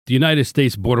The United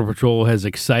States Border Patrol has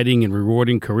exciting and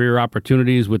rewarding career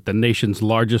opportunities with the nation's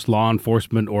largest law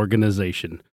enforcement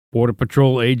organization. Border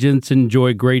Patrol agents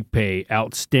enjoy great pay,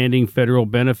 outstanding federal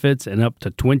benefits, and up to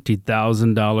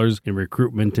 $20,000 in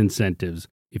recruitment incentives.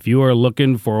 If you are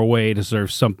looking for a way to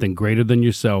serve something greater than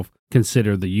yourself,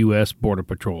 consider the U.S. Border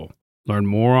Patrol. Learn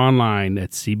more online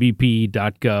at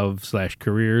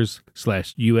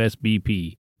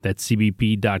cbp.gov/careers/USBP. That's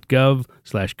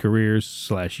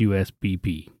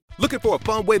cbp.gov/careers/USBP. Looking for a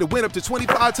fun way to win up to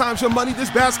 25 times your money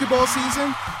this basketball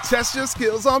season? Test your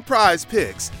skills on Prize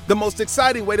Picks, the most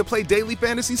exciting way to play daily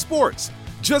fantasy sports.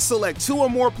 Just select 2 or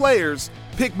more players,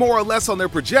 pick more or less on their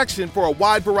projection for a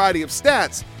wide variety of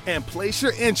stats, and place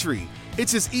your entry.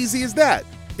 It's as easy as that.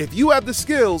 If you have the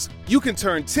skills, you can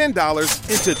turn $10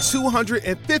 into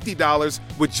 $250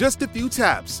 with just a few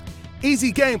taps.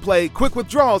 Easy gameplay, quick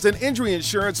withdrawals, and injury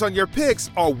insurance on your picks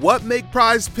are what make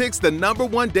Prize Picks the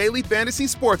 #1 daily fantasy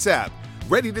sports app.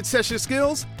 Ready to test your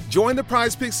skills? Join the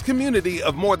Prize Picks community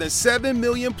of more than 7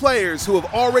 million players who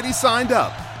have already signed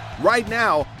up. Right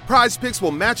now, Prize Picks will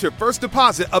match your first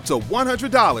deposit up to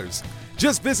 $100.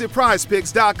 Just visit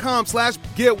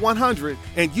prizepicks.com/get100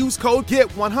 and use code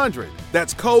GET100.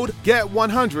 That's code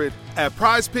GET100 at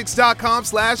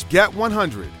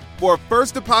prizepicks.com/get100. for a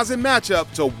first deposit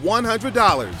matchup to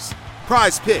 $100.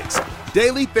 Prize Picks,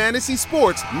 daily fantasy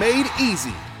sports made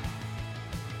easy.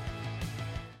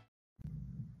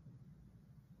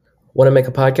 Want to make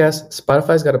a podcast?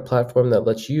 Spotify's got a platform that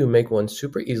lets you make one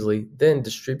super easily, then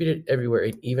distribute it everywhere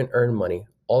and even earn money,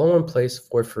 all in one place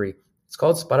for free. It's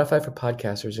called Spotify for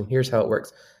Podcasters, and here's how it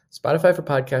works. Spotify for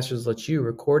Podcasters lets you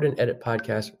record and edit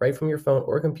podcasts right from your phone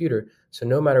or computer, so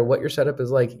no matter what your setup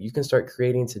is like, you can start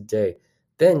creating today.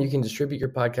 Then you can distribute your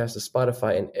podcast to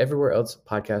Spotify and everywhere else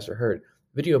podcasts are heard.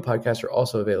 Video podcasts are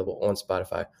also available on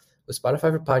Spotify. With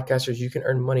Spotify for Podcasters, you can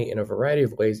earn money in a variety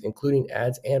of ways, including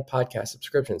ads and podcast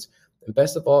subscriptions. And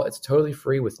best of all, it's totally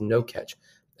free with no catch.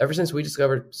 Ever since we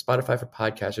discovered Spotify for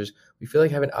Podcasters, we feel like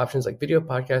having options like video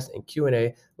podcasts and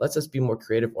Q&A lets us be more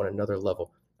creative on another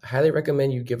level. I highly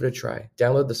recommend you give it a try.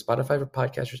 Download the Spotify for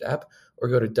Podcasters app or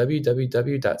go to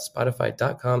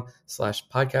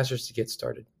www.spotify.com/podcasters to get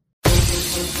started.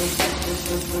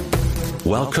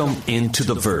 Welcome into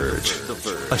The Verge,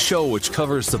 a show which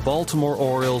covers the Baltimore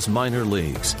Orioles minor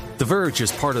leagues. The Verge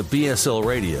is part of BSL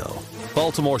Radio.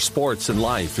 Baltimore Sports and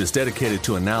Life is dedicated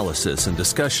to analysis and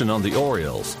discussion on the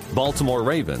Orioles, Baltimore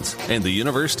Ravens, and the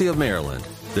University of Maryland.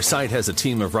 The site has a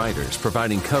team of writers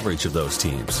providing coverage of those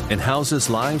teams and houses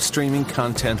live streaming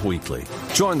content weekly.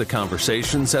 Join the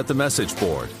conversations at the message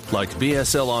board, like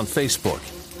BSL on Facebook,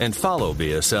 and follow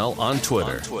BSL on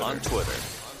Twitter.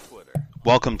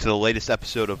 Welcome to the latest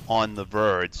episode of On the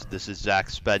Verge. This is Zach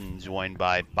Spedden, joined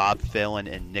by Bob Phelan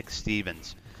and Nick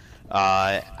Stevens.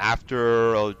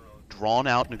 After a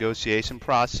drawn-out negotiation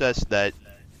process that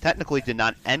technically did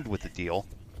not end with the deal,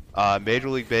 Major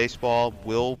League Baseball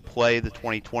will play the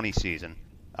 2020 season.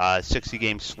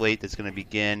 60-game slate that's going to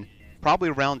begin probably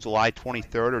around July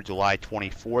 23rd or July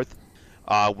 24th.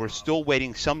 We're still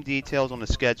waiting some details on the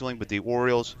scheduling, but the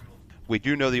Orioles, we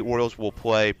do know the Orioles will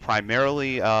play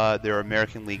primarily their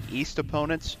American League East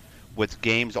opponents, with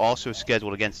games also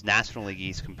scheduled against National League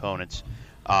East components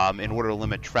in order to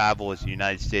limit travel as the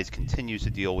United States continues to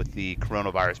deal with the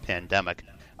coronavirus pandemic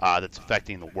that's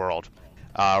affecting the world.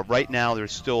 Right now,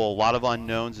 there's still a lot of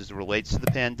unknowns as it relates to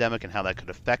the pandemic and how that could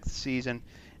affect the season,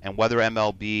 and whether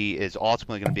MLB is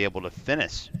ultimately going to be able to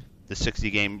finish the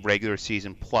 60-game regular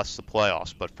season plus the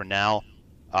playoffs. But for now,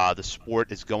 the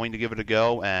sport is going to give it a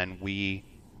go, and we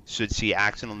should see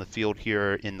action on the field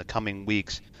here in the coming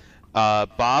weeks.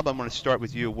 Bob, I'm going to start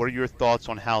with you. What are your thoughts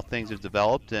on how things have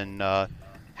developed and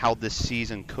how this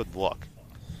season could look?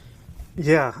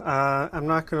 Yeah, I'm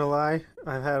not going to lie.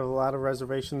 I've had a lot of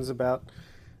reservations about,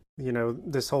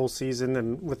 this whole season,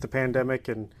 and with the pandemic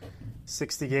and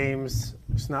 60 games,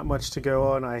 there's not much to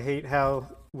go on. I hate how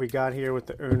we got here with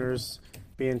the owners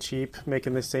being cheap,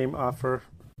 making the same offer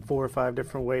 4 or 5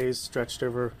 different ways, stretched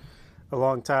over a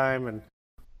long time. And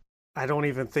I don't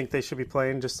even think they should be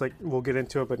playing, just like we'll get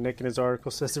into it. But Nick in his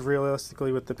article says that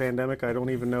realistically with the pandemic, I don't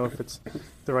even know if it's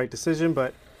the right decision.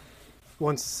 But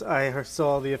once I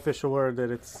saw the official word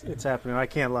that it's happening, I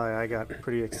can't lie, I got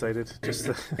pretty excited just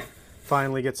to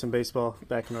finally get some baseball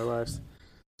back in our lives.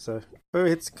 So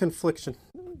it's confliction.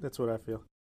 That's what I feel.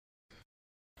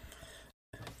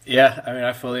 Yeah, I mean,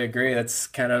 I fully agree. That's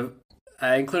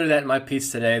I included that in my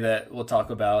piece today that we'll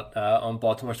talk about on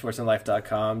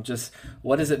BaltimoreSportsAndLife.com. Just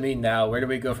what does it mean now? Where do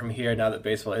we go from here now that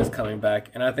baseball is coming back?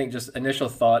 And I think just initial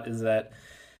thought is that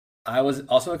I was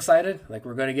also excited. Like,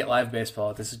 we're going to get live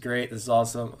baseball. This is great. This is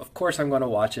awesome. Of course, I'm going to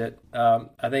watch it.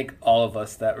 I think all of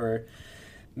us that were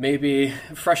maybe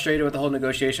frustrated with the whole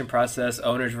negotiation process,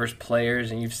 owners versus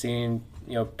players, and you've seen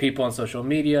people on social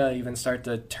media even start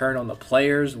to turn on the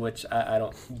players, which I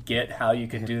don't get how you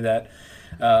could do that.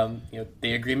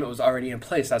 The agreement was already in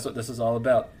place. That's what this is all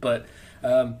about. But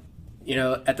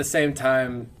at the same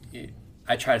time,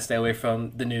 I try to stay away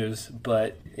from the news,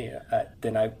 but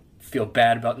then I feel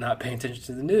bad about not paying attention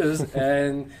to the news,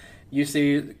 and you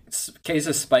see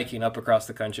cases spiking up across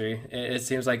the country. It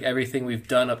seems like everything we've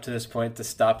done up to this point to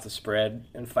stop the spread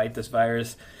and fight this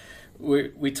virus,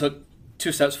 we took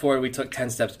 2 steps forward, we took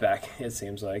 10 steps back, it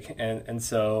seems like. And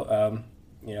so,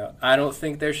 I don't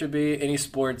think there should be any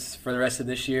sports for the rest of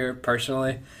this year,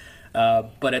 personally.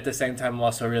 But at the same time, I'm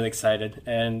also really excited.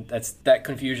 And that's that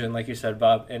confusion, like you said,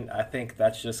 Bob. And I think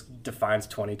that just defines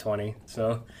 2020.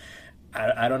 So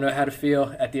I don't know how to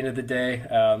feel at the end of the day.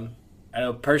 I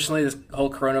know personally this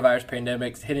whole coronavirus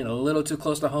pandemic is hitting a little too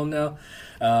close to home now.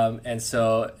 And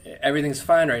so everything's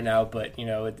fine right now, but,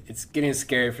 it's getting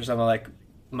scary for someone like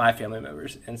my family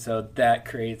members. And so that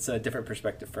creates a different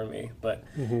perspective for me. But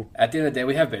at the end of the day,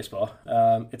 we have baseball.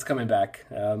 It's coming back.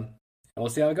 And we'll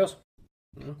see how it goes.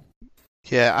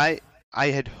 Yeah, I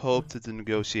had hoped that the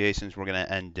negotiations were going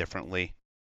to end differently.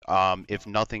 If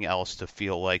nothing else, to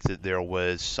feel like that there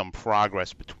was some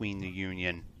progress between the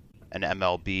union and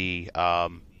MLB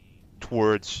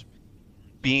towards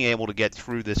being able to get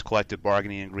through this collective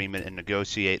bargaining agreement and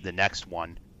negotiate the next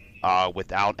one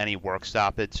without any work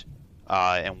stoppage.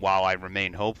 And while I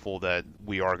remain hopeful that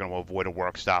we are going to avoid a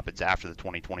work stoppage after the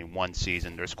 2021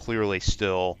 season, there's clearly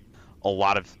still a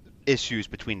lot of issues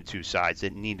between the two sides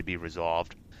that need to be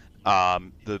resolved.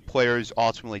 The players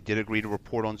ultimately did agree to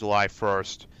report on July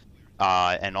 1st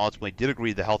and ultimately did agree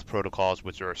to the health protocols,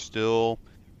 which are still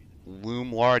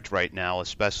loom large right now,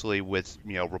 especially with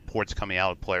reports coming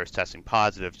out of players testing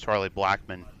positive. Charlie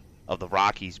Blackmon of the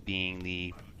Rockies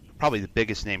being probably the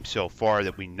biggest name so far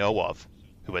that we know of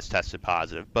who has tested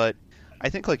positive. But I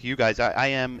think, like you guys, I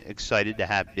am excited to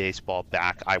have baseball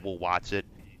back. I will watch it.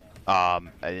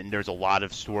 And there's a lot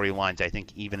of storylines, I think,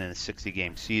 even in a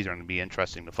 60-game season, are going to be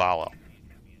interesting to follow.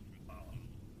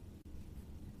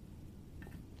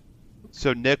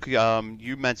 So, Nick,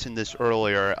 you mentioned this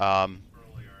earlier,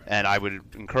 and I would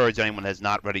encourage anyone that has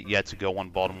not read it yet to go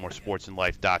on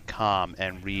BaltimoreSportsAndLife.com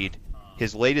and read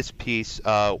his latest piece,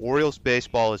 Orioles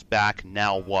Baseball is Back,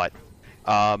 Now What?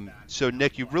 So,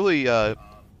 Nick, you really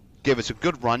gave us a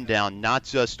good rundown, not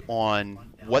just on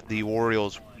what the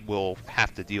Orioles will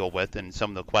have to deal with and some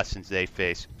of the questions they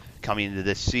face coming into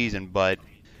this season, but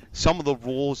some of the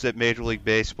rules that Major League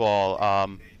Baseball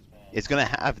is going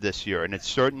to have this year, and it's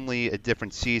certainly a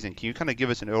different season. Can you kind of give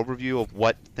us an overview of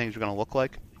what things are going to look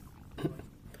like?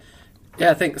 Yeah,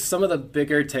 I think some of the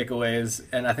bigger takeaways,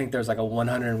 and I think there's like a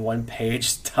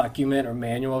 101-page document or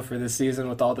manual for this season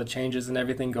with all the changes and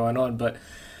everything going on, but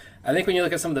I think when you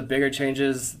look at some of the bigger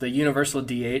changes, the universal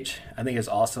DH, I think is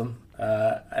awesome.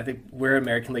 I think we're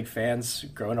American League fans,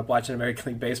 growing up watching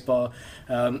American League baseball.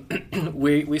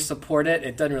 We support it.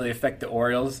 It doesn't really affect the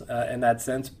Orioles in that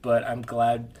sense, but I'm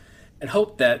glad and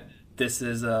hope that this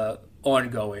is a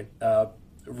ongoing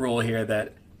rule here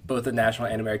that both the National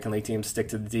and American League teams stick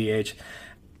to the DH.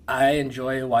 I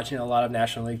enjoy watching a lot of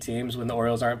National League teams when the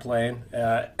Orioles aren't playing,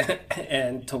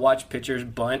 and to watch pitchers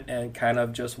bunt and kind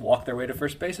of just walk their way to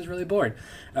first base is really boring.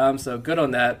 So good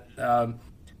on that.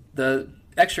 The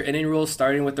extra inning rule,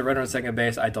 starting with the runner on second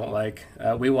base, I don't like.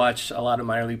 We watch a lot of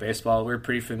minor league baseball. We're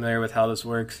pretty familiar with how this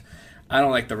works. I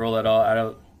don't like the rule at all.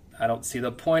 I don't see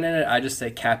the point in it. I just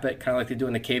say cap it, kind of like they do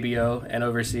in the KBO and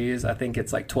overseas. I think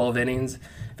it's like 12 innings.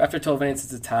 If after 12 innings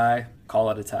it's a tie, call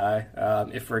it a tie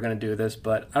if we're going to do this.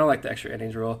 But I don't like the extra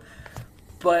innings rule.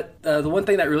 But the one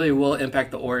thing that really will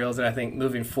impact the Orioles, and I think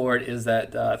moving forward, is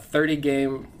that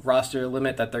 30-game roster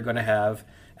limit that they're going to have.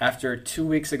 After 2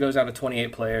 weeks, it goes down to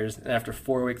 28 players, and after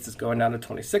 4 weeks, it's going down to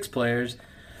 26 players.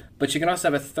 But you can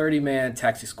also have a 30-man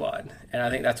taxi squad, and I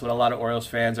think that's what a lot of Orioles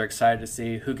fans are excited to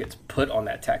see, who gets put on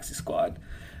that taxi squad.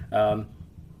 I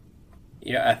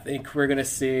think we're going to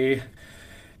see,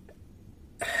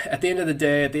 at the end of the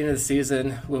day, at the end of the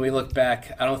season, when we look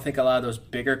back, I don't think a lot of those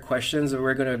bigger questions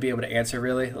we're going to be able to answer,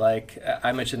 really. Like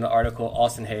I mentioned in the article,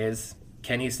 Austin Hayes,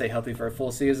 can he stay healthy for a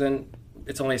full season?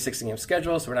 It's only a 16-game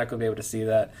schedule, so we're not going to be able to see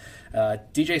that.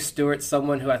 DJ Stewart's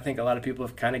someone who I think a lot of people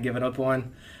have kind of given up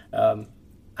on.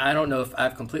 I don't know if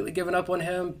I've completely given up on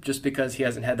him just because he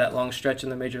hasn't had that long stretch in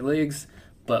the major leagues,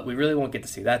 but we really won't get to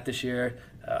see that this year.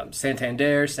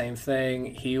 Santander, same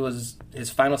thing. His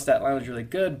final stat line was really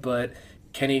good, but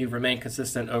can he remain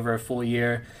consistent over a full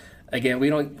year? Again, we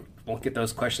don't won't get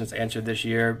those questions answered this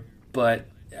year, but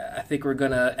I think we're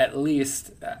going to at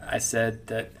least, I said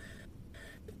that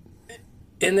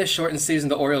in this shortened season,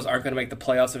 the Orioles aren't going to make the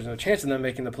playoffs. There's no chance of them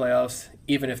making the playoffs,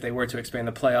 even if they were to expand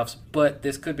the playoffs. But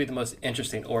this could be the most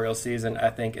interesting Orioles season,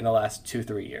 I think, in the last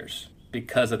 2-3 years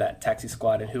because of that taxi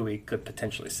squad and who we could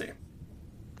potentially see.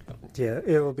 Yeah,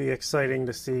 it will be exciting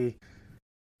to see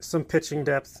some pitching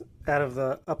depth out of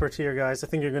the upper tier guys. I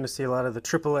think you're going to see a lot of the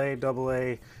AAA,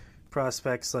 AA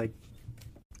prospects like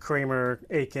Kramer,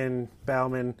 Aiken,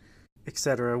 Bauman,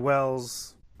 etc.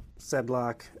 Wells,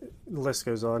 Sedlock, the list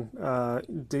goes on.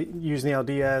 Yusniel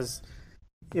Diaz,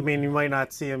 I mean, you might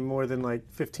not see him more than like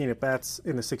 15 at-bats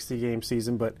in the 60-game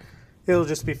season, but it'll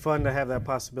just be fun to have that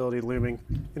possibility looming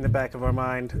in the back of our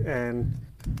mind. And,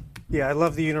 yeah, I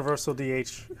love the universal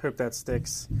DH. Hope that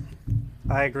sticks.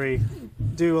 I agree.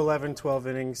 Do 11, 12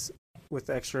 innings with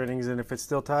extra innings, and if it's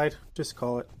still tied, just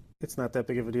call it. It's not that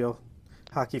big of a deal.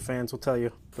 Hockey fans will tell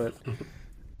you. But,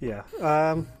 yeah,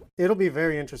 it'll be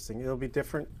very interesting. It'll be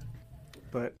different.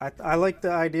 But I like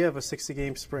the idea of a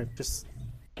 60-game sprint. Just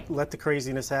let the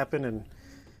craziness happen, and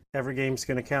every game's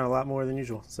going to count a lot more than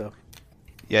usual. So,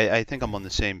 yeah, I think I'm on the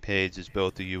same page as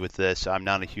both of you with this. I'm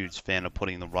not a huge fan of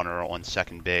putting the runner on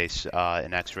second base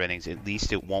in extra innings. At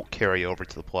least it won't carry over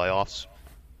to the playoffs.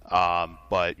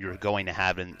 But you're going to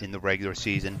have it in the regular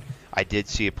season. I did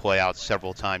see it play out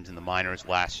several times in the minors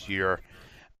last year.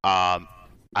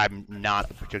 I'm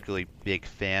not a particularly big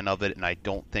fan of it, and I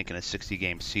don't think in a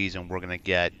 60-game season we're going to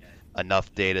get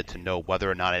enough data to know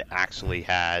whether or not it actually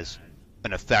has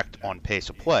an effect on pace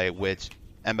of play, which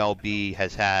MLB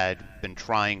has been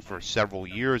trying for several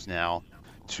years now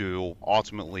to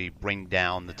ultimately bring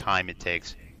down the time it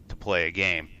takes to play a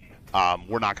game.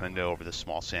 We're not going to know over the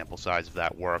small sample size if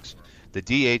that works. The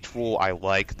DH rule I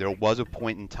like. There was a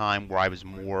point in time where I was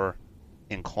more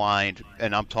inclined,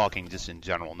 and I'm talking just in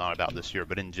general, not about this year,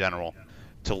 but in general,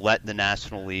 to let the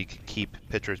National League keep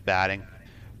pitchers batting.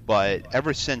 But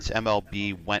ever since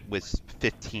MLB went with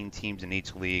 15 teams in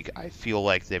each league, I feel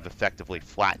like they've effectively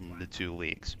flattened the two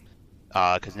leagues.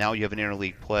 Because now you have an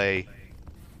interleague play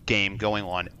game going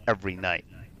on every night,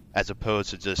 as opposed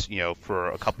to just,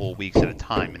 for a couple of weeks at a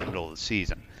time in the middle of the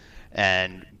season.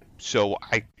 And so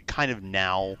I kind of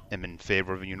now am in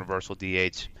favor of a universal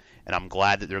DH, and I'm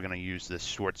glad that they're going to use this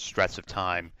short stretch of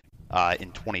time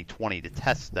in 2020 to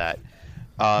test that.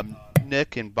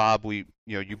 Nick and Bob,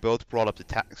 you both brought up the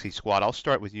taxi squad. I'll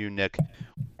start with you, Nick.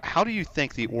 How do you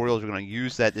think the Orioles are going to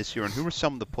use that this year, and who are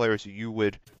some of the players that you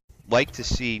would like to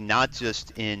see, not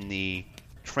just in the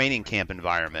training camp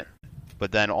environment,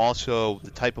 but then also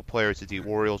the type of players that the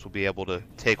Orioles will be able to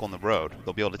take on the road?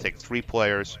 They'll be able to take 3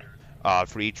 players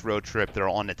for each road trip that are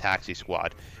on the taxi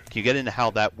squad. Can you get into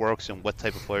how that works and what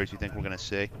type of players you think we're going to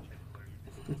see?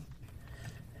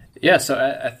 Yeah, so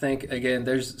I think, again,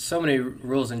 there's so many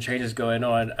rules and changes going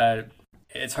on.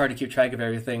 It's hard to keep track of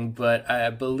everything, but I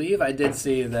believe I did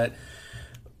see that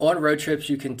on road trips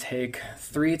you can take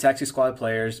 3 taxi squad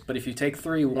players, but if you take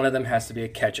 3, one of them has to be a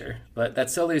catcher. But that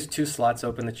still leaves 2 slots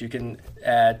open that you can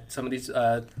add some of these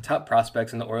top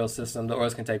prospects in the Orioles system the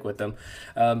Orioles can take with them.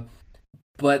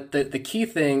 But the key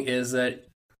thing is that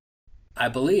I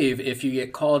believe if you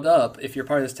get called up, if you're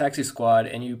part of this taxi squad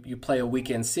and you play a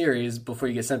weekend series before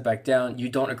you get sent back down, you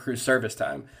don't accrue service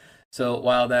time. So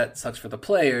while that sucks for the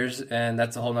players, and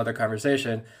that's a whole nother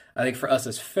conversation, I think for us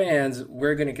as fans,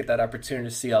 we're going to get that opportunity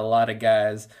to see a lot of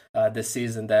guys this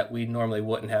season that we normally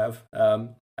wouldn't have.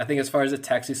 I think as far as the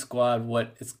taxi squad,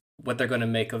 what they're going to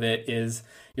make of it is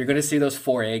you're going to see those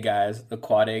 4A guys, the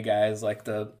quad A guys like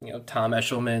the Tom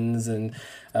Eshelmans and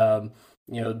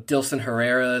Dilson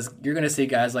Herrera's. You're going to see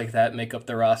guys like that make up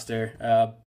the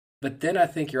roster. But then I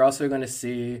think you're also going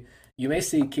to you may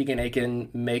see Keegan Aiken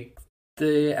make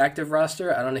the active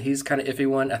roster. I don't know. He's kind of iffy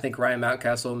one. I think Ryan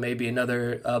Mountcastle may be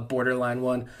another borderline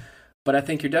one. But I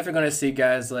think you're definitely going to see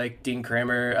guys like Dean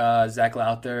Kramer, Zach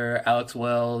Lowther, Alex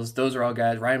Wells. Those are all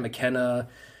guys. Ryan McKenna,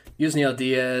 Yusniel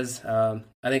Diaz.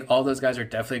 I think all those guys are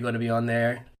definitely going to be on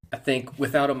there. I think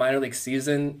without a minor league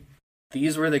season,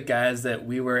 these were the guys that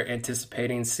we were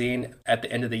anticipating seeing at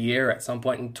the end of the year at some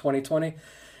point in 2020.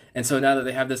 And so now that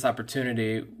they have this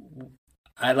opportunity,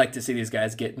 I'd like to see these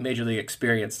guys get major league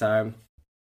experience time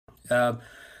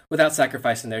without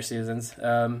sacrificing their seasons.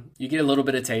 You get a little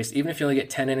bit of taste. Even if you only get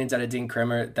 10 innings out of Dean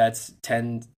Kramer, that's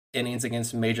 10 innings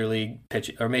against major league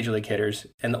hitters.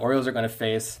 And the Orioles are going to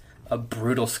face a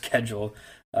brutal schedule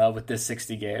with this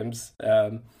 60 games.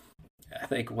 I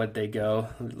think what they go,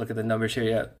 look at the numbers here.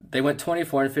 Yeah, they went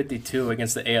 24-52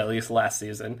 against the AL East last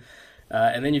season.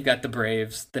 And then you've got the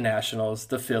Braves, the Nationals,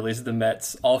 the Phillies, the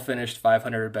Mets, all finished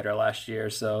 500 or better last year.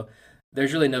 So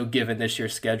there's really no give in this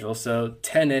year's schedule. So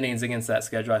 10 innings against that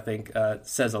schedule, I think,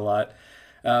 says a lot.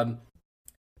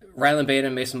 Rylan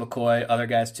Baden, Mason McCoy, other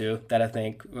guys too, that I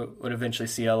think would eventually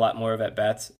see a lot more of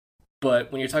at-bats.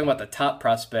 But when you're talking about the top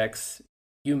prospects,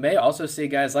 you may also see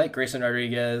guys like Grayson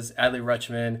Rodriguez, Adley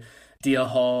Rutschman, DL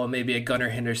Hall, maybe a Gunnar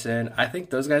Henderson. I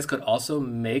think those guys could also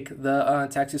make the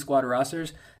taxi squad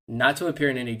rosters, not to appear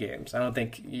in any games. I don't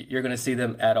think you're going to see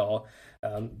them at all.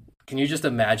 Can you just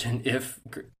imagine if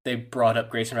they brought up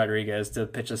Grayson Rodriguez to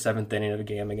pitch the 7th inning of a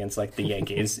game against like the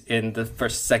Yankees in the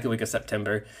second week of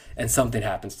September, and something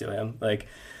happens to him?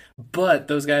 But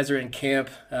those guys are in camp.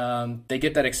 They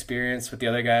get that experience with the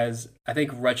other guys. I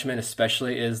think Rutschman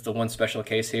especially is the one special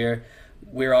case here.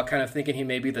 We're all kind of thinking he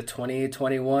may be the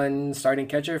 2021 starting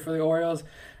catcher for the Orioles.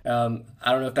 I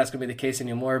don't know if that's going to be the case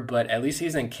anymore, but at least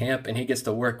he's in camp and he gets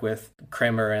to work with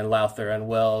Kramer and Lowther and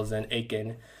Wells and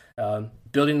Aiken.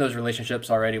 Building those relationships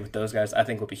already with those guys, I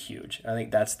think, will be huge. I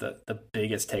think that's the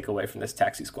biggest takeaway from this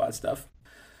taxi squad stuff.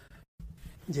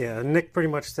 Yeah, Nick pretty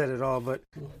much said it all, but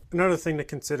another thing to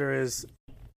consider is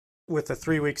with the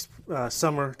 3 weeks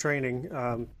summer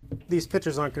training, these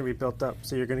pitchers aren't going to be built up.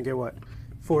 So you're going to get,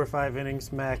 4 or 5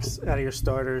 innings max out of your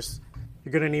starters.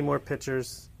 You're going to need more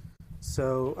pitchers.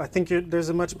 So I think there's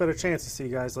a much better chance to see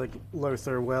guys like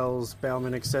Lowther, Wells,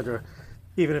 Bauman, etc.,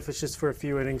 even if it's just for a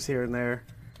few innings here and there.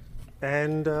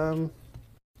 And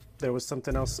there was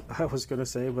something else I was going to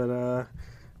say, but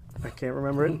I can't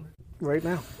remember it right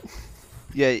now.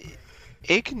 Yeah,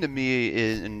 Aiken to me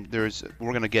is, and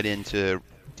we're going to get into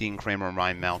Dean Kramer and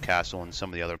Ryan Mountcastle and some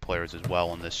of the other players as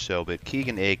well on this show, but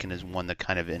Keegan Aiken is one that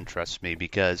kind of interests me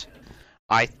because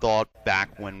I thought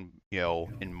back when,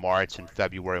 in March and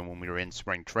February when we were in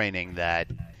spring training that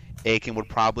Aiken would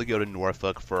probably go to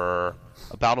Norfolk for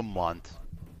about a month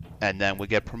and then would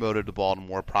get promoted to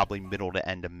Baltimore probably middle to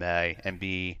end of May and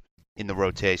be in the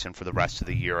rotation for the rest of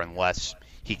the year unless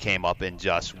he came up and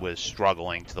just was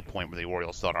struggling to the point where the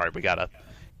Orioles thought, all right, we got to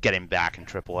get him back in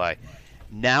AAA.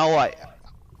 Now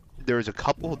there's a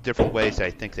couple of different ways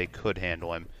I think they could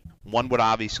handle him. One would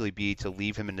obviously be to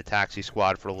leave him in the taxi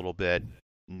squad for a little bit,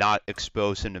 not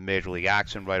expose him to major league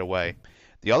action right away.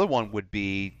 The other one would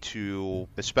be to,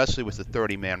 especially with the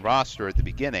 30-man roster at the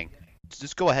beginning,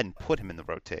 just go ahead and put him in the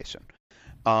rotation.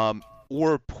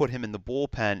 Or put him in the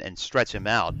bullpen and stretch him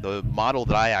out. The model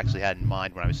that I actually had in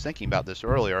mind when I was thinking about this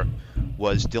earlier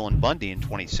was Dylan Bundy in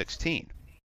 2016.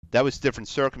 That was different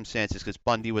circumstances because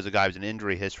Bundy was a guy with an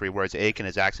injury history, whereas Aiken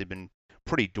has actually been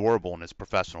pretty durable in his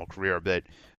professional career. But,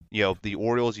 the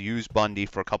Orioles used Bundy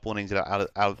for a couple innings at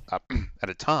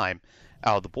a time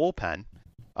out of the bullpen,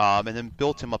 and then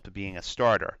built him up to being a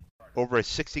starter. Over a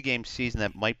 60-game season,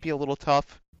 that might be a little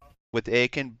tough with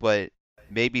Aiken, but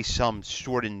maybe some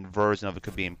shortened version of it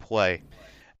could be in play.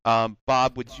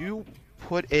 Bob, would you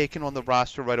put Aiken on the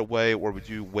roster right away, or would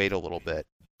you wait a little bit?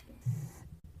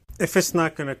 If it's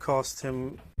not going to cost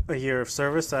him a year of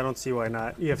service, I don't see why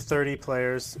not. You have 30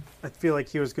 players. I feel like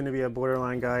he was going to be a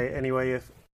borderline guy anyway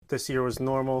if this year was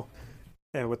normal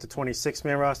and with the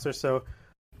 26-man roster. So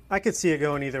I could see it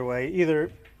going either way.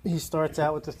 Either he starts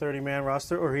out with the 30-man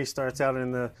roster or he starts out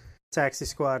in the taxi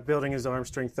squad, building his arm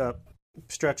strength up,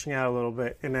 stretching out a little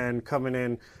bit, and then coming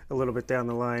in a little bit down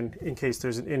the line in case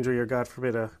there's an injury or, God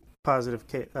forbid, a positive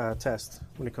test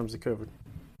when it comes to COVID.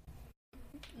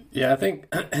 Yeah, I think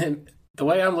the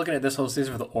way I'm looking at this whole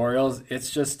season for the Orioles,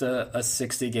 it's just a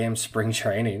 60-game spring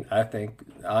training, I think,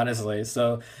 honestly.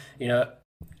 So,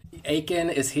 Aiken,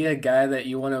 is he a guy that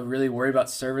you want to really worry about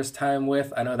service time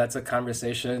with? I know that's a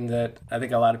conversation that I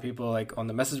think a lot of people on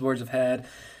the message boards have had.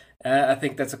 I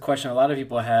think that's a question a lot of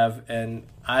people have, and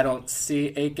I don't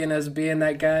see Aiken as being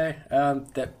that guy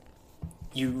that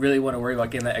you really want to worry about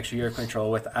getting that extra year of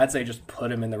control with. I'd say just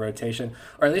put him in the rotation,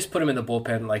 or at least put him in the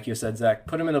bullpen, like you said, Zach.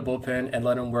 Put him in the bullpen and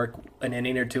let him work an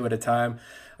inning or two at a time,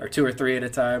 or 2 or 3 at a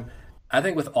time. I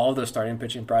think with all those starting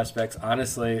pitching prospects,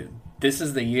 honestly, this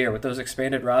is the year with those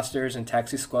expanded rosters and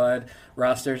taxi squad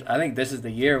rosters. I think this is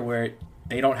the year where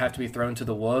they don't have to be thrown to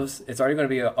the wolves. It's already going to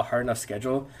be a hard enough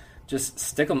schedule. Just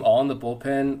stick them all in the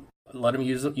bullpen. Let them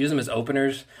use them as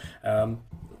openers.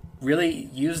 Really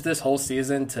use this whole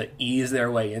season to ease their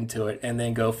way into it and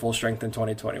then go full strength in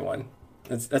 2021.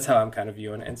 That's how I'm kind of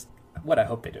viewing it. It's what I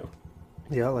hope they do.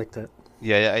 Yeah, I like that.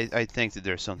 Yeah, I think that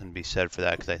there's something to be said for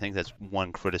that because I think that's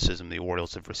one criticism the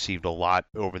Orioles have received a lot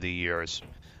over the years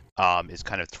is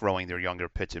kind of throwing their younger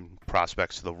pitching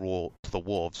prospects to the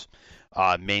wolves,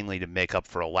 mainly to make up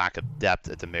for a lack of depth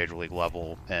at the major league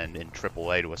level and in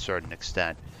AAA to a certain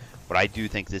extent. But I do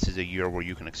think this is a year where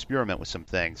you can experiment with some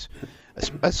things,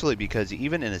 especially because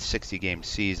even in a 60-game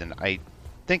season, I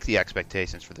think the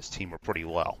expectations for this team are pretty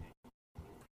low.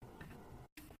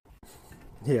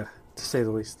 Yeah, to say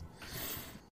the least.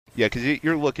 Yeah, because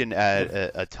you're looking at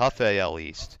a tough AL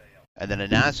East, and then a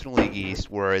National League East,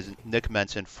 where, as Nick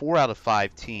mentioned, 4 out of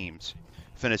 5 teams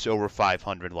finished over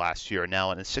 500 last year.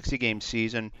 Now, in a 60-game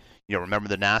season, remember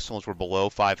the Nationals were below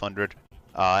 500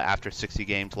 after 60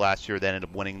 games last year. They ended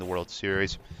up winning the World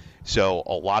Series. So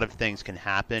a lot of things can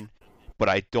happen, but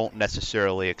I don't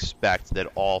necessarily expect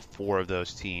that all 4 of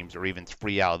those teams, or even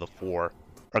 3 out of the 4, are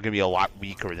going to be a lot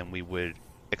weaker than we would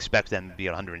expect them to be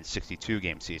a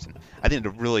 162-game season. I think the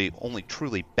really only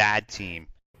truly bad team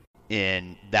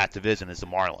in that division is the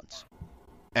Marlins.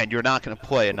 And you're not going to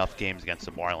play enough games against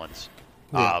the Marlins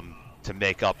to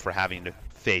make up for having to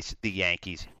face the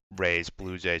Yankees, Rays,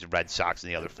 Blue Jays, Red Sox, and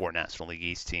the other 4 National League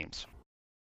East teams.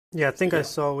 Yeah, I think I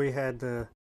saw we had the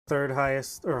 3rd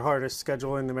highest or hardest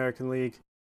schedule in the American League.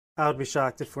 I would be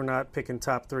shocked if we're not picking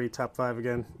top 3, top 5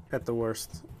 again at the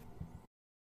worst.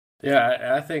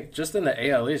 Yeah, I think just in the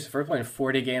AL East, if we're playing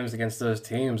 40 games against those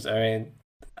teams, I mean,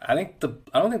 I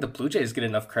don't think the Blue Jays get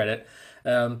enough credit.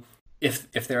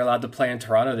 If they're allowed to play in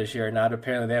Toronto this year or not,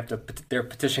 apparently they're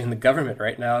petitioning the government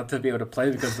right now to be able to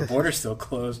play because the border's still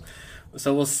closed.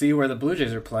 So we'll see where the Blue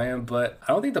Jays are playing, but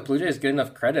I don't think the Blue Jays get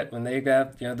enough credit when they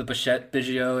have the Bichette,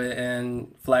 Biggio,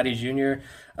 and Vladdy Jr.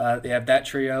 They have that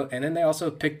trio, and then they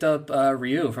also picked up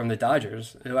Ryu from the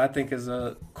Dodgers, who I think is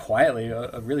quietly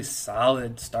a really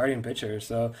solid starting pitcher.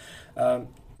 So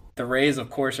the Rays, of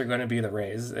course, are going to be the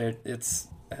Rays. It's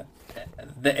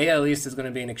the AL East is going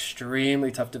to be an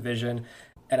extremely tough division,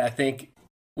 and I think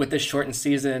with this shortened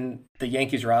season, the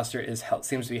Yankees roster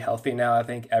seems to be healthy now. I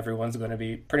think everyone's going to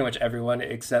be, pretty much everyone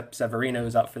except Severino,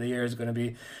 who's out for the year, is going to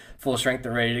be full strength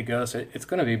and ready to go. So it's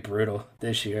going to be brutal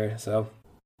this year. So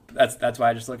that's why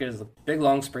I just look at it as a big,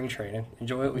 long spring training.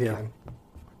 Enjoy what we can.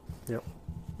 Yep.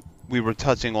 We were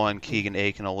touching on Keegan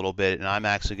Aiken a little bit, and I'm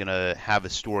actually going to have a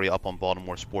story up on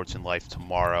Baltimore Sports and Life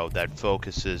tomorrow that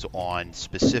focuses on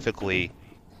specifically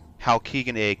how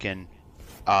Keegan Aiken,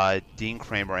 Dean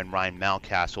Kramer, and Ryan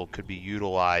Mountcastle could be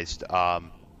utilized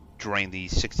during the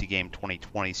 60-game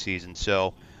 2020 season.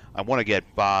 So I want to get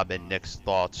Bob and Nick's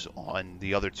thoughts on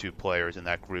the other 2 players in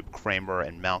that group, Kramer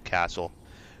and Mountcastle.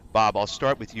 Bob, I'll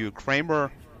start with you.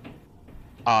 Kramer,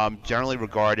 generally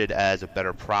regarded as a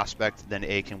better prospect than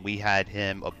Aiken. We had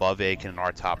him above Aiken in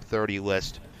our top 30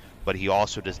 list, but he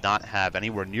also does not have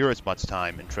anywhere near as much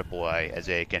time in AAA as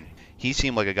Aiken. He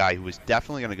seemed like a guy who was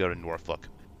definitely going to go to Norfolk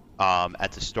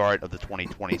at the start of the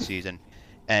 2020 season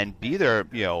and be there,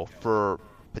 for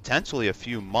potentially a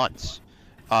few months.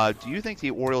 Do you think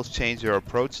the Orioles change their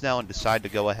approach now and decide to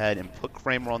go ahead and put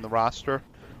Kramer on the roster,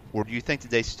 or do you think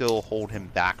that they still hold him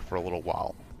back for a little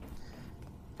while?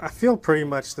 I feel pretty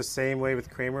much the same way with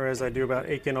Kramer as I do about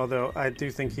Aiken, although I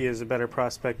do think he is a better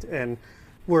prospect and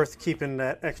worth keeping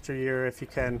that extra year if you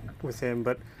can with him.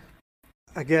 But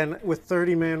again, with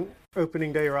 30-man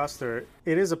opening day roster,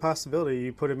 it is a possibility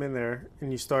you put him in there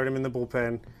and you start him in the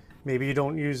bullpen. Maybe you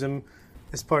don't use him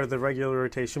as part of the regular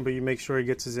rotation, but you make sure he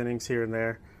gets his innings here and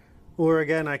there. Or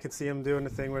again, I could see him doing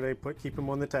the thing where they keep him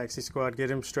on the taxi squad, get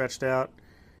him stretched out,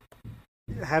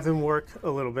 have him work a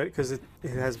little bit because it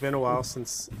has been a while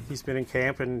since he's been in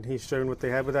camp and he's shown what they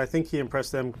had. But I think he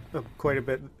impressed them quite a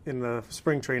bit in the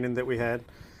spring training that we had.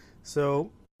 So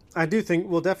I do think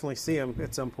we'll definitely see him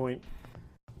at some point.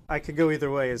 I could go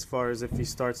either way as far as if he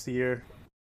starts the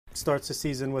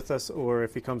season with us, or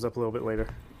if he comes up a little bit later.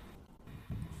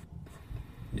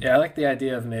 Yeah, I like the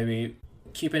idea of maybe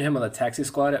keeping him on the taxi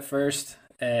squad at first,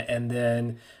 and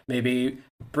then maybe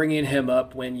bringing him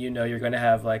up when you're going to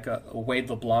have like a Wade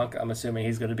LeBlanc. I'm assuming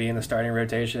he's going to be in the starting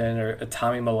rotation, or a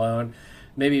Tommy Malone.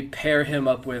 Maybe pair him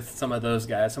up with some of those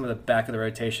guys, some of the back of the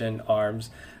rotation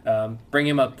arms. Bring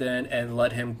him up then and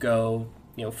let him go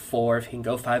 4. If he can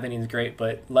go 5 innings, great,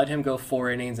 but let him go 4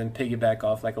 innings and piggyback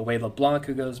off like a Wade LeBlanc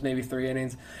who goes maybe 3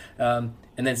 innings, and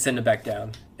then send him back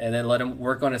down. And then let him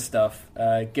work on his stuff,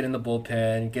 get in the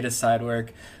bullpen, get his side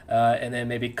work, and then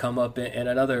maybe come up in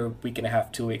another week and a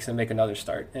half, 2 weeks, and make another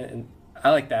start. And I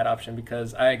like that option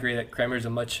because I agree that Kramer's a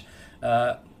much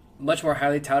more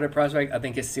highly touted prospect. I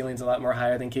think his ceiling's a lot more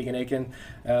higher than Keegan Aiken.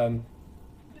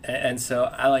 And so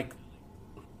I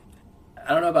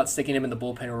don't know about sticking him in the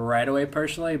bullpen right away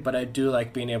personally, but I do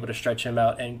like being able to stretch him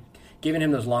out and giving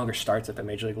him those longer starts at the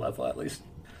major league level at least.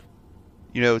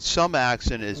 Some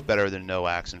action is better than no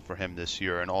action for him this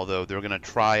year, and although they're going to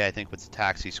try, I think, with the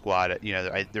taxi squad,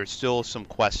 there's still some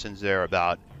questions there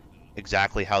about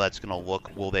exactly how that's going to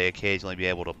look. Will they occasionally be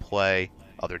able to play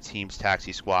other teams'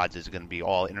 taxi squads? Is it going to be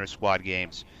all inter-squad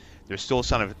games? There's still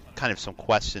kind of some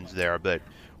questions there, but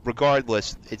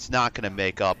regardless, it's not going to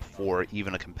make up for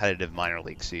even a competitive minor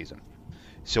league season.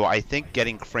 So I think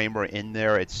getting Kramer in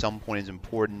there at some point is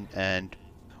important. And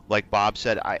like Bob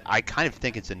said, I kind of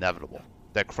think it's inevitable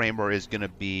that Kramer is going to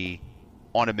be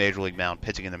on a major league mound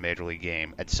pitching in a major league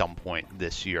game at some point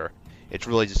this year. It's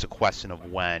really just a question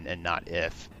of when and not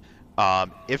if.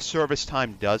 If service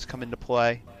time does come into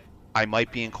play, I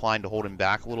might be inclined to hold him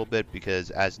back a little bit because,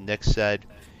 as Nick said,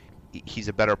 he's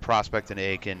a better prospect than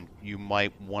Aiken. You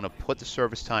might want to put the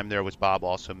service time there, which Bob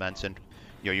also mentioned.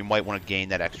 You might want to gain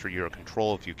that extra year of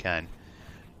control if you can.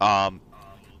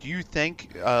 Do you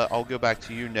think, I'll go back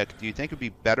to you, Nick, do you think it would be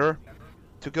better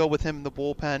to go with him in the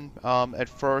bullpen at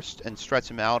first and stretch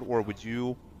him out, or would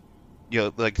you,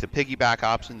 like the piggyback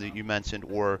option that you mentioned,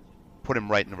 or put him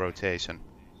right in the rotation?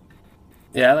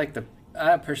 Yeah,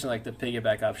 I personally like the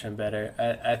piggyback option better.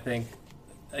 I think,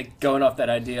 like, going off that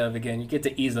idea of, again, you get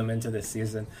to ease him into this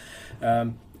season,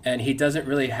 and he doesn't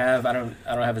really have. I don't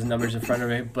have his numbers in front of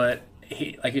me, but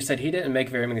he, like you said, he didn't make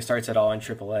very many starts at all in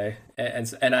AAA,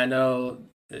 and I know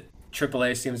that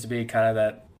AAA seems to be kind of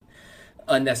that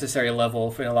unnecessary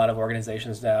level for a lot of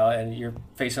organizations now, and you're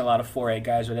facing a lot of 4A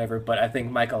guys, whatever. But I think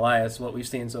Mike Elias, what we've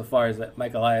seen so far is that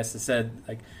Mike Elias has said,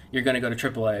 like, you're going to go to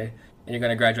AAA and you're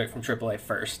going to graduate from AAA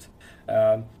first,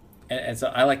 and so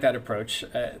I like that approach.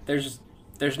 There's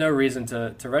no reason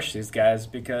to rush these guys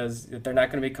because they're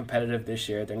not going to be competitive this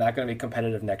year. They're not going to be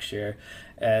competitive next year,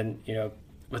 and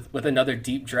with another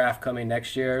deep draft coming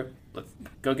next year, let's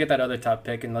go get that other top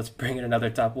pick and let's bring in another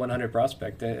top 100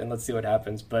 prospect and let's see what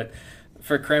happens. But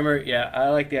for Kramer, yeah, I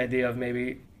like the idea of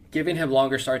maybe giving him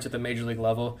longer starts at the major league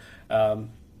level,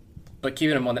 but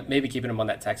keeping him on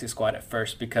that taxi squad at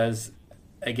first because,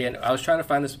 again, I was trying to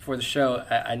find this before the show.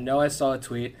 I know I saw a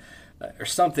tweet or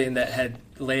something that had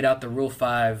laid out the Rule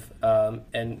 5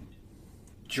 and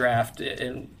draft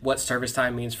and what service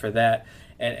time means for that.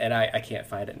 And I can't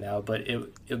find it now, but it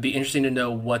would be interesting to know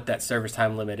what that service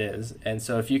time limit is. And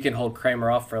so if you can hold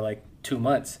Kramer off for like 2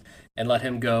 months and let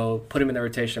him go, put him in the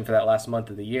rotation for that last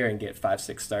month of the year and get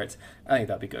 5-6 starts, I think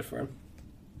that'd be good for him.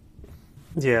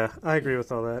 Yeah, I agree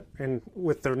with all that. And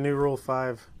with the new Rule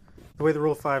 5, the way the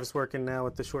Rule 5 is working now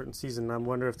with the shortened season, I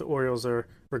wonder if the Orioles are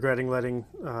regretting letting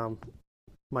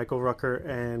Michael Rucker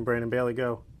and Brandon Bailey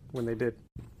go when they did.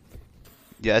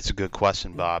 Yeah, that's a good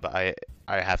question, Bob.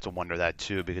 I have to wonder that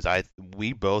too because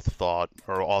we both thought,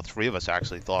 or all three of us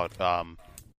actually thought,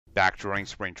 back during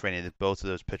spring training that both of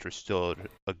those pitchers stood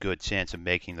a good chance of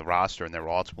making the roster, and they were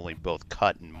ultimately both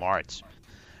cut in March.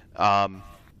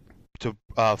 To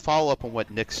follow up on what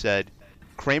Nick said,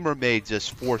 Kramer made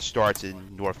just 4 starts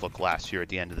in Norfolk last year at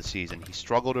the end of the season. He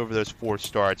struggled over those 4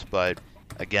 starts, but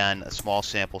again, a small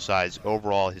sample size.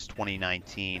 Overall, his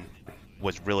 2019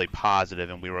 was really positive,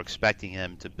 and we were expecting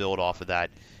him to build off of that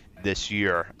this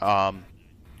year. And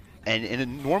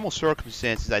in normal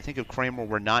circumstances, I think if Kramer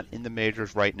were not in the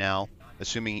majors right now,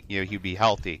 assuming he'd be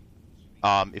healthy,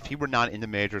 if he were not in the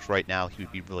majors right now, he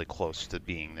would be really close to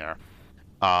being there.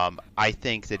 I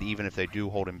think that even if they do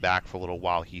hold him back for a little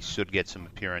while, he should get some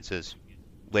appearances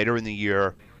later in the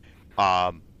year,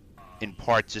 in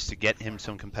part just to get him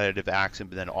some competitive action,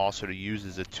 but then also to use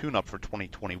as a tune-up for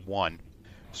 2021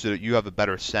 so that you have a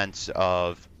better sense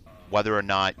of whether or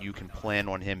not you can plan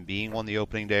on him being on the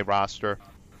opening day roster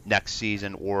next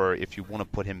season, or if you want to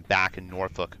put him back in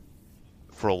Norfolk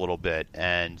for a little bit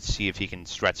and see if he can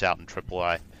stretch out in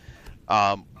AAA.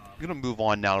 I'm going to move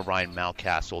on now to Ryan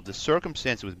Mountcastle. The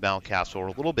circumstances with Mountcastle are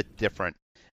a little bit different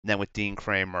than with Dean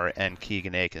Kramer and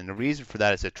Keegan Aiken. And the reason for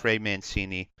that is that Trey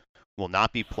Mancini will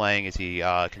not be playing as he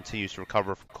continues to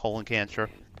recover from colon cancer.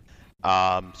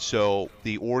 So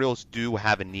the Orioles do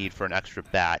have a need for an extra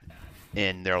bat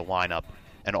in their lineup.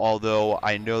 And although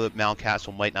I know that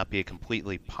Mountcastle might not be a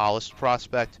completely polished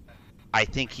prospect, I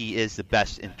think he is the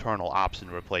best internal option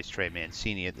to replace Trey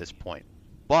Mancini at this point.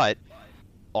 But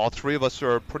all three of us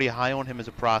are pretty high on him as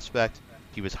a prospect.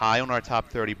 He was high on our top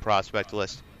 30 prospect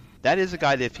list. That is a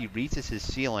guy that if he reaches his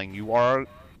ceiling, you are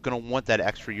going to want that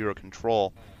extra year of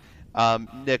control.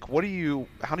 Nick, how do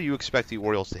you expect the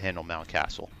Orioles to handle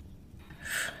Mountcastle?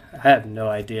 I have no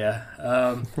idea.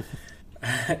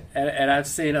 And I've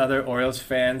seen other Orioles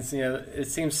fans, it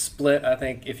seems split. I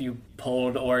think if you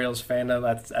polled Orioles fandom,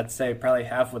 I'd say probably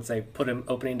half would say put him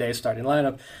opening day starting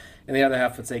lineup, and the other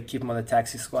half would say keep him on the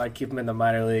taxi squad, keep him in the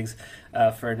minor leagues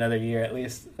for another year at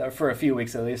least, or for a few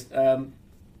weeks at least.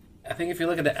 I think if you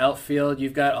look at the outfield,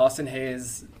 you've got Austin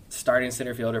Hayes starting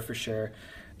center fielder for sure.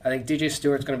 I think DJ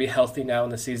Stewart's going to be healthy now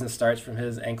when the season starts from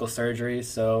his ankle surgery,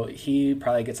 so he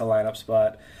probably gets a lineup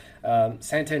spot.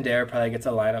 Santander probably gets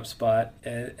a lineup spot,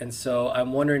 and so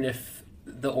I'm wondering if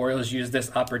the Orioles use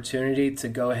this opportunity to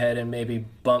go ahead and maybe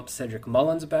bump Cedric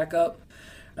Mullins back up.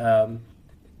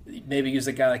 Maybe use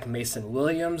a guy like Mason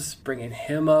Williams, bringing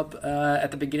him up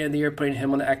at the beginning of the year, putting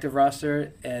him on the active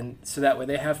roster, and so that way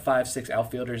they have 5-6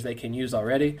 outfielders they can use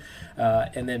already,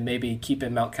 and then maybe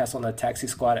keeping Mountcastle on the taxi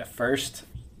squad at first.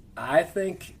 I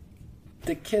think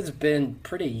the kid's been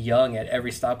pretty young at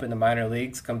every stop in the minor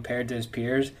leagues compared to his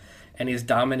peers, and he's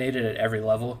dominated at every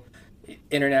level.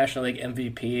 International League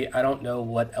MVP. I don't know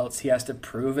what else he has to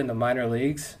prove in the minor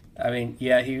leagues. I mean,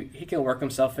 yeah, he can work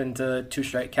himself into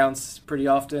 2-strike counts pretty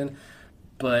often,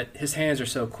 but his hands are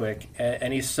so quick,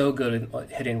 and he's so good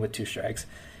at hitting with 2 strikes.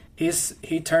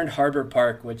 He turned Harbor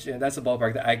Park, which that's a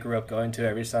ballpark that I grew up going to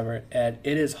every summer, and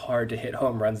it is hard to hit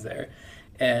home runs there.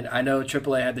 And I know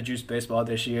AAA had the juice baseball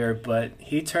this year, but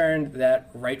he turned that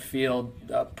right field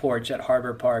porch at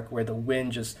Harbor Park where the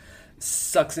wind just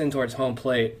sucks in towards home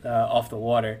plate off the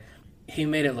water. He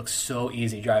made it look so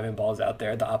easy driving balls out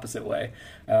there the opposite way.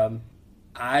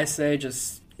 I say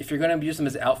just, if you're going to use him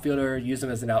as an outfielder, use him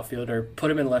as an outfielder. Put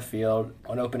him in left field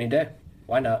on opening day.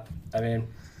 Why not? I mean...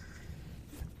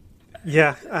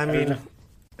 Yeah, I mean,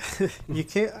 you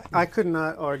can't. I could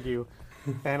not argue,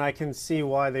 and I can see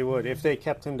why they would if they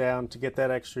kept him down to get that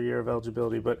extra year of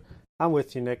eligibility. But I'm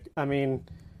with you, Nick. I mean,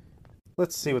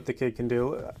 let's see what the kid can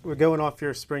do. We're going off your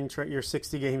your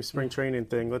 60-game spring training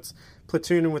thing. Let's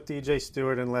platoon him with DJ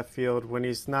Stewart in left field. When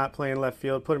he's not playing left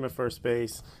field, put him at first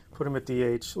base. Put him at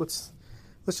DH. Let's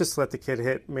just let the kid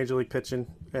hit major league pitching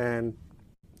and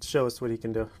show us what he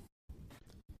can do.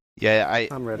 Yeah,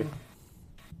 I'm ready.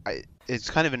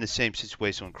 It's kind of in the same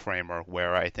situation with Kramer,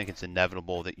 where I think it's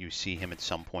inevitable that you see him at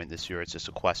some point this year. It's just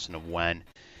a question of when.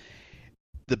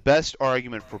 The best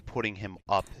argument for putting him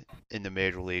up in the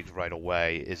major leagues right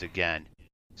away is, again,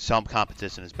 some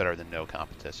competition is better than no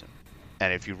competition.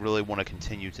 And if you really want to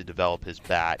continue to develop his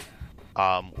bat,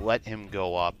 let him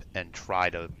go up and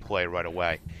try to play right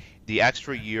away. The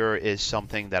extra year is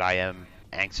something that I am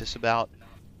anxious about.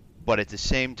 But at the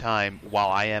same time, while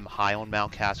I am high on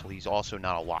Mountcastle, he's also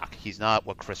not a lock. He's not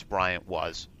what Chris Bryant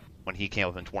was when he came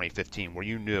up in 2015, where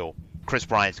you knew Chris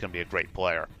Bryant's going to be a great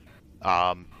player.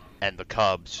 And the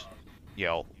Cubs,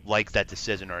 like that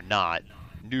decision or not,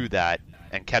 knew that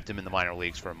and kept him in the minor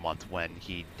leagues for a month when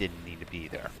he didn't need to be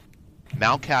there.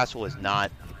 Mountcastle is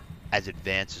not as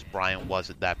advanced as Bryant was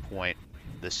at that point.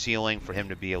 The ceiling for him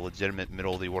to be a legitimate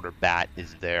middle-of-the-order bat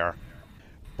is there.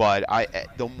 But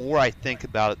the more I think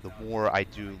about it, the more I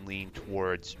do lean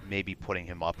towards maybe putting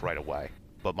him up right away.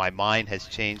 But my mind has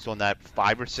changed on that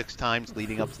 5 or 6 times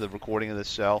leading up to the recording of this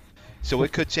show. So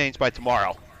it could change by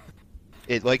tomorrow.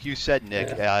 Like you said,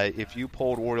 Nick, if you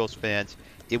polled Orioles fans,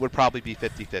 it would probably be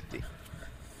 50-50.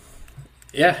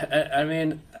 Yeah, I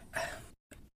mean,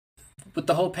 with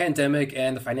the whole pandemic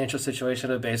and the financial situation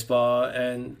of baseball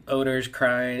and owners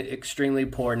crying extremely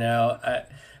poor now,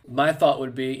 my thought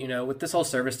would be, with this whole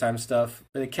service time stuff,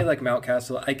 with a kid like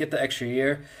Mountcastle, I get the extra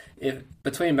year. If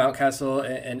between Mountcastle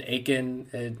and Aiken,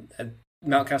 and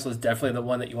Mountcastle is definitely the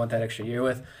one that you want that extra year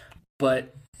with.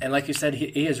 But, and like you said,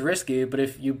 he is risky, but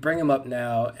if you bring him up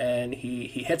now and he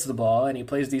hits the ball and he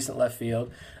plays decent left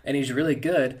field and he's really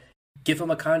good, give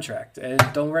him a contract and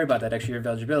don't worry about that extra year of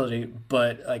eligibility.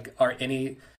 But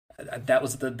that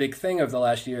was the big thing over the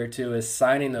last year or two, is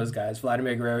signing those guys,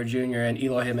 Vladimir Guerrero Jr. and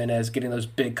Eloy Jimenez, getting those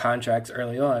big contracts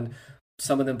early on,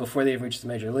 some of them before they even reached the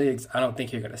major leagues. I don't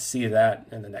think you're going to see that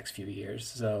in the next few years.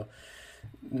 So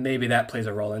maybe that plays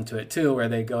a role into it too, where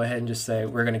they go ahead and just say,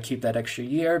 we're going to keep that extra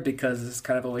year because it's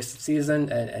kind of a wasted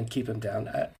season, and keep him down.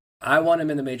 I want him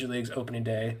in the major leagues opening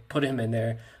day, put him in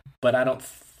there, but I don't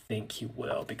think he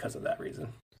will because of that reason.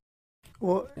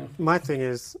 Well, my thing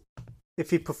is, if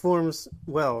he performs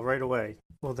well right away,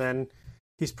 well, then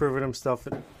he's proven himself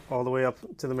all the way up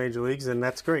to the major leagues, and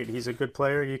that's great. He's a good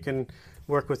player. You can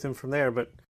work with him from there.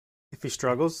 But if he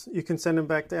struggles, you can send him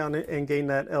back down and gain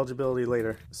that eligibility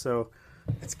later. So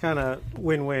it's kind of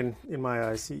win-win in my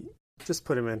eyes. Just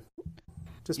put him in.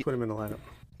 Just put him in the lineup.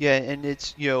 Yeah, and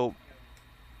it's,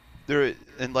 there,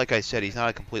 and like I said, he's not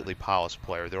a completely polished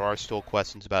player. There are still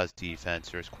questions about his defense.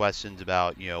 There's questions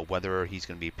about, whether he's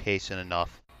going to be patient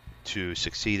enough to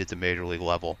succeed at the major league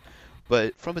level.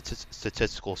 But from a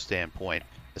statistical standpoint,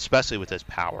 especially with his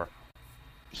power,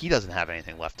 he doesn't have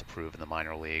anything left to prove in the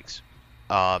minor leagues.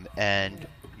 And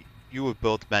you have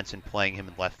both mentioned playing him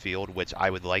in left field, which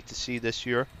I would like to see this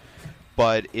year.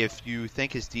 But if you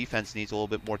think his defense needs a little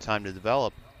bit more time to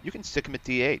develop, you can stick him at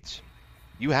DH.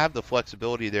 You have the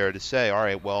flexibility there to say, all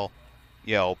right, well,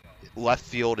 left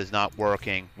field is not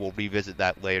working. We'll revisit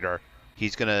that later.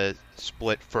 He's going to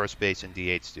split first base and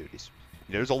DH duties.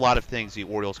 There's a lot of things the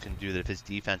Orioles can do that if his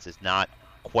defense is not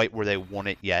quite where they want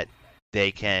it yet,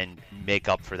 they can make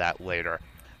up for that later.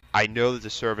 I know that the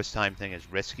service time thing is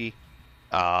risky,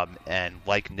 And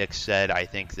like Nick said, I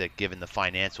think that given the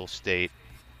financial state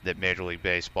that Major League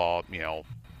Baseball,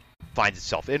 finds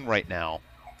itself in right now,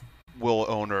 will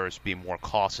owners be more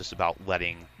cautious about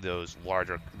letting those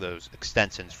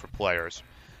extensions for players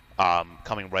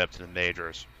coming right up to the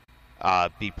majors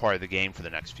be part of the game for the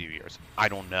next few years? I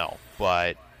don't know,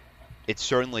 but it's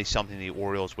certainly something the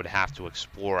Orioles would have to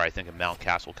explore, I think, if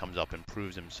Mountcastle comes up and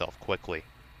proves himself quickly.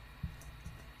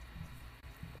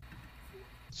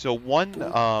 So one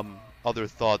other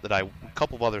thought a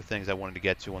couple of other things I wanted to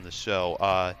get to on the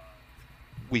show.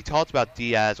 We talked about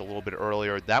Diaz a little bit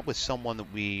earlier. That was someone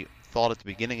that we thought at the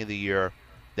beginning of the year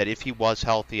that if he was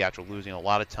healthy after losing a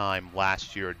lot of time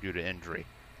last year due to injury,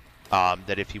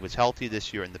 that if he was healthy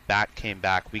this year and the bat came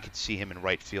back, we could see him in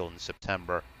right field in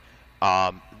September.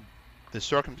 The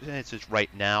circumstances right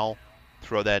now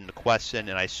throw that into question,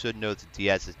 and I should note that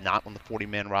Diaz is not on the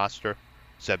 40-man roster,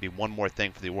 so that'd be one more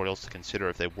thing for the Orioles to consider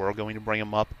if they were going to bring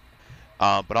him up.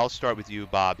 But I'll start with you,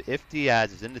 Bob. If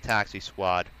Diaz is in the taxi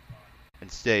squad and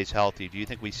stays healthy, do you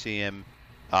think we see him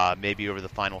maybe over the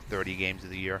final 30 games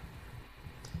of the year?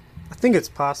 I think it's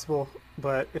possible,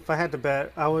 but if I had to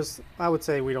bet, I would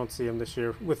say we don't see him this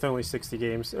year with only 60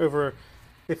 games.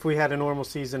 If we had a normal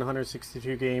season,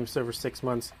 162 games over 6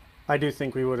 months, I do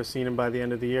think we would have seen him by the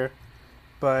end of the year.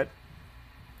 But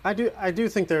I do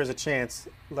think there is a chance.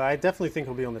 I definitely think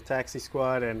he'll be on the taxi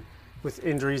squad, and with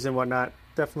injuries and whatnot,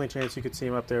 definitely a chance you could see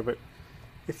him up there. But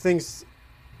if things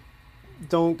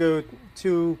don't go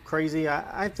too crazy,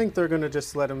 I think they're going to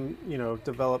just let him,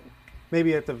 develop.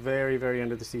 Maybe at the very, very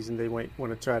end of the season, they might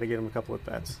want to try to get him a couple of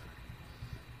bats.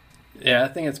 Yeah, I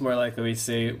think it's more likely we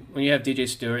see when you have DJ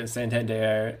Stewart and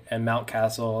Santander and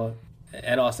Mountcastle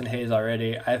and Austin Hayes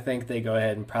already. I think they go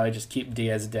ahead and probably just keep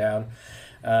Diaz down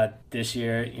this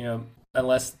year.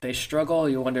 Unless they struggle,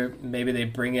 you wonder maybe they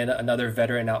bring in another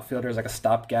veteran outfielder as like a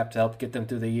stopgap to help get them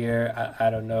through the year. I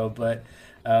don't know, but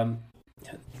I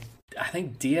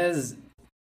think Diaz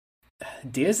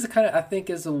is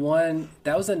is the one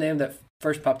that was the name that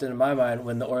first popped into my mind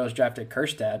when the Orioles drafted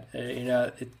Kjerstad.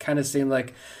 It kind of seemed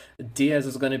like Diaz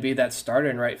was going to be that starter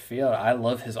in right field. I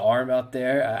love his arm out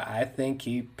there. I think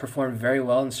he performed very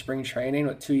well in spring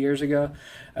training 2 years ago.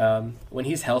 When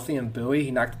he's healthy and buoy,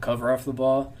 he knocked the cover off the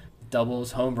ball,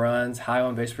 doubles, home runs, high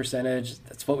on base percentage.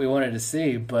 That's what we wanted to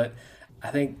see. But I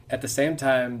think at the same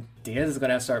time, Diaz is going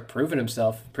to have to start proving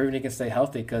himself, proving he can stay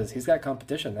healthy because he's got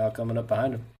competition now coming up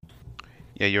behind him.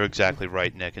 Yeah, you're exactly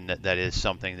right, Nick, and that is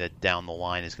something that down the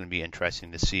line is going to be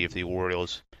interesting to see if the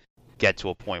Orioles get to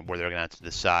a point where they're going to have to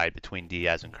decide between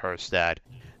Diaz and Kjerstad.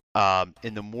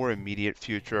 In the more immediate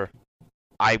future,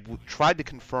 I tried to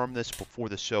confirm this before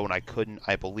the show, and I couldn't.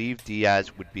 I believe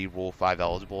Diaz would be Rule 5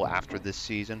 eligible after this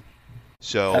season.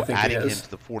 So adding him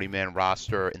to the 40-man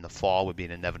roster in the fall would be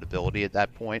an inevitability at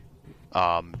that point,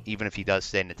 even if he does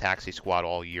stay in the taxi squad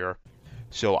all year.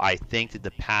 So I think that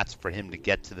the paths for him to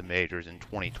get to the majors in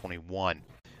 2021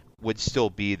 would still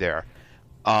be there.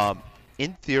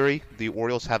 In theory, the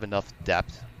Orioles have enough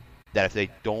depth that if they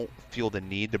don't feel the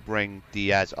need to bring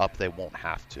Diaz up, they won't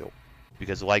have to.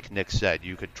 Because like Nick said,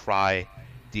 you could try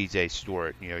DJ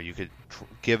Stewart. You could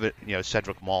give it,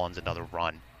 Cedric Mullins another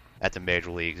run at the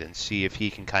major leagues and see if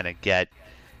he can kind of get,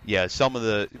 some of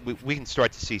the. We can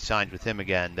start to see signs with him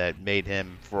again that made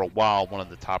him for a while one of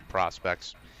the top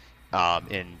prospects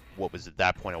in what was at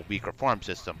that point a weaker farm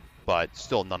system, but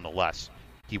still nonetheless,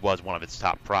 he was one of its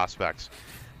top prospects.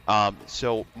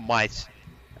 So my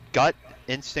gut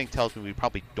instinct tells me we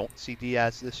probably don't see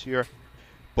Diaz this year,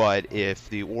 but if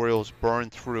the Orioles burn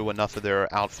through enough of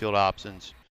their outfield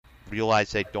options,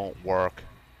 realize they don't work,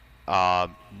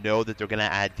 know that they're going to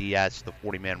add Diaz to the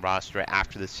 40-man roster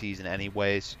after the season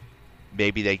anyways,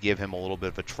 maybe they give him a little bit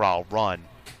of a trial run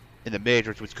in the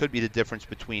majors, which could be the difference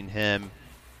between him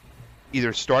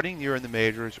either starting the year in the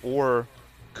majors or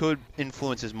could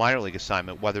influence his minor league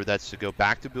assignment, whether that's to go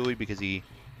back to Bowie because he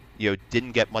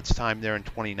didn't get much time there in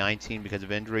 2019 because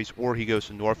of injuries, or he goes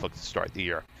to Norfolk to start the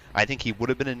year. I think he would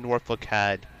have been in Norfolk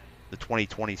had the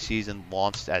 2020 season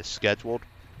launched as scheduled,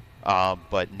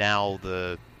 but now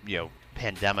the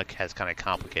pandemic has kind of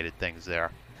complicated things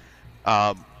there.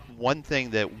 One thing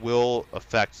that will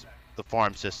affect the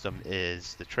farm system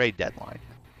is the trade deadline,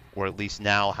 or at least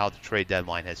now how the trade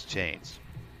deadline has changed.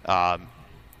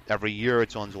 Every year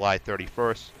it's on July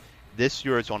 31st. This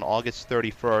year it's on August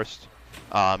 31st.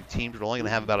 Teams are only going to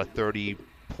have about a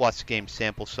 30-plus game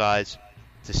sample size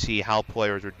to see how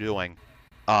players are doing.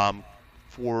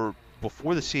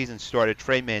 Before the season started,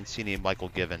 Trey Mancini and Michael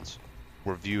Givens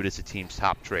were viewed as the team's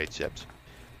top trade chips.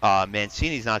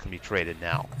 Mancini's not going to be traded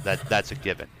now. That's a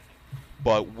given.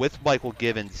 But with Michael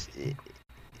Givens,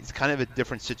 it's kind of a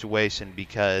different situation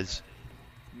because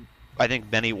I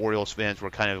think many Orioles fans were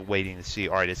kind of waiting to see,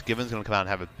 all right, is Givens going to come out and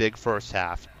have a big first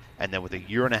half, and then with a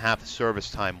year and a half of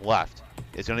service time left,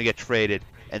 it's going to get traded,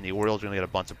 and the Orioles are going to get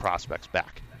a bunch of prospects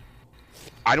back.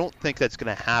 I don't think that's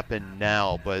going to happen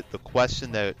now, but the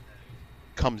question that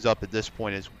comes up at this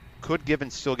point is, could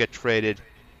Givens still get traded,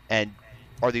 and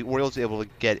are the Orioles able to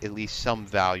get at least some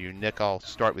value? Nick, I'll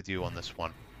start with you on this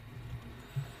one.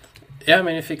 Yeah, I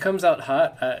mean, if he comes out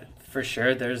hot, for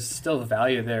sure, there's still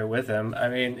value there with him. I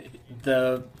mean,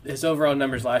 his overall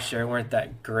numbers last year weren't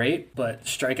that great, but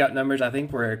strikeout numbers, I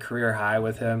think, were a career high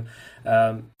with him.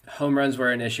 Home runs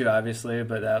were an issue, obviously,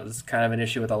 but that was kind of an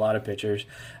issue with a lot of pitchers.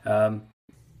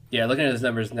 Yeah, looking at his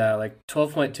numbers now, like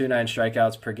 12.29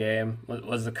 strikeouts per game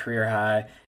was a career high.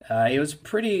 He was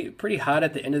pretty hot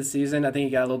at the end of the season. I think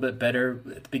he got a little bit better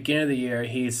at the beginning of the year.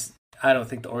 I don't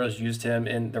think the Orioles used him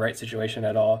in the right situation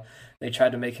at all. They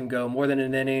tried to make him go more than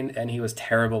an inning, and he was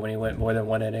terrible when he went more than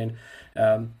one inning.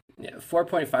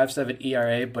 4.57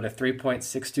 ERA, but a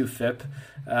 3.62 FIP.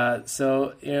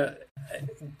 So,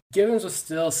 Givens was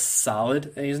still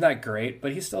solid. And he's not great,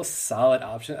 but he's still a solid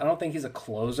option. I don't think he's a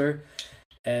closer.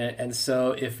 And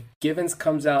so if Givens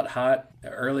comes out hot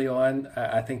early on,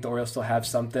 I think the Orioles still have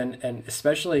something. And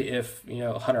especially if,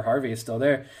 Hunter Harvey is still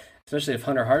there, especially if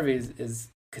Hunter Harvey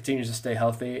continues to stay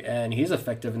healthy and he's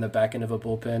effective in the back end of a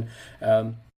bullpen,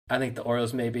 I think the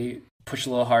Orioles maybe push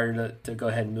a little harder to go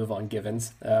ahead and move on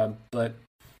Givens. But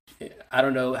I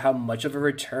don't know how much of a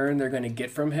return they're going to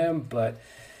get from him, but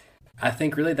I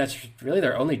think really that's really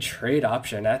their only trade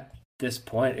option at this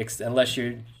point, unless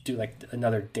you do like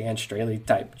another Dan Straley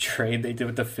type trade they did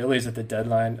with the Phillies at the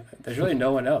deadline. There's really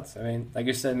no one else. I mean, like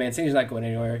you said, Mancini's not going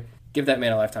anywhere. Give that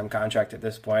man a lifetime contract at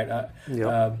this point.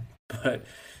 But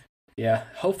yeah,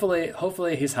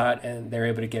 hopefully he's hot and they're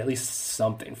able to get at least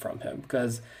something from him,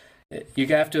 because you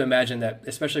have to imagine that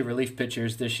especially relief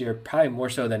pitchers this year, probably more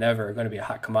so than ever, are going to be a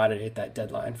hot commodity at that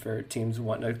deadline for teams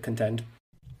wanting to contend.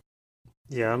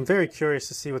 Yeah, I'm very curious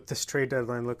to see what this trade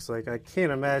deadline looks like. I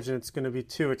can't imagine it's going to be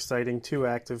too exciting, too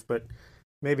active, but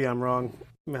maybe I'm wrong.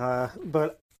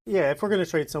 But yeah, if we're going to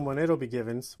trade someone, it'll be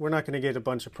Givens. We're not going to get a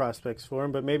bunch of prospects for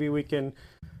him, but maybe we can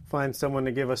find someone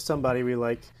to give us somebody we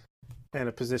like in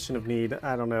a position of need.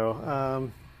 I don't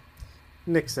know.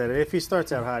 Nick said it. If he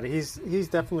starts out hot, he's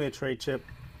definitely a trade chip,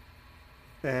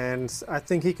 and I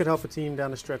think he could help a team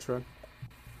down the stretch run.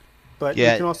 But you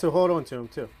can also hold on to him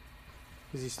too,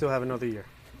 because you still have another year.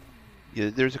 Yeah,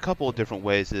 there's a couple of different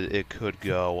ways that it could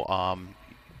go.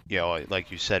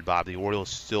 Like you said, Bob, the Orioles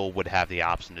still would have the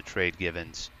option to trade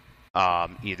Givens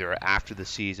either after the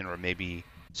season or maybe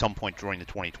some point during the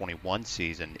 2021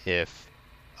 season if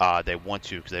they want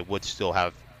to, because they would still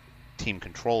have team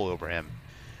control over him.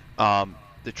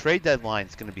 The trade deadline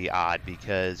is going to be odd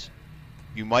because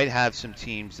you might have some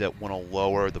teams that want to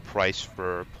lower the price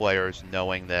for players,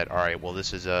 knowing that, all right, well,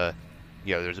 this is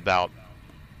there's about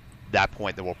that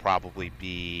point there will probably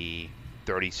be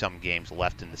 30-some games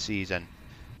left in the season.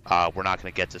 We're not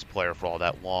going to get this player for all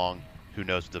that long. Who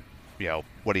knows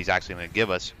what he's actually going to give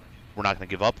us? We're not going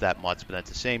to give up that much, but at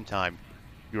the same time,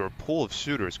 your pool of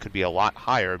suitors could be a lot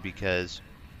higher because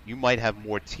you might have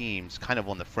more teams kind of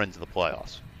on the fringe of the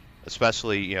playoffs,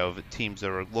 especially teams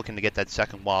that are looking to get that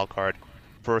second wild card,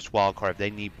 first wild card. If they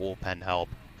need bullpen help,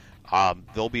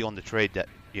 they'll be on the trade.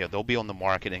 They'll be on the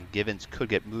market, and Givens could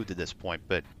get moved at this point.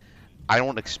 But I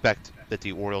don't expect that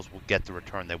the Orioles will get the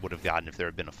return they would have gotten if there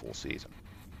had been a full season.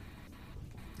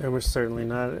 And we're certainly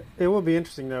not. It will be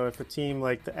interesting, though, if a team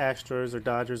like the Astros or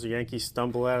Dodgers or Yankees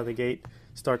stumble out of the gate,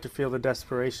 start to feel the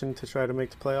desperation to try to make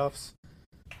the playoffs,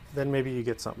 then maybe you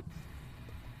get something.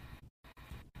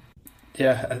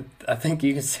 Yeah, I think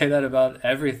you can say that about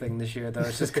everything this year, though.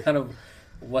 It's just kind of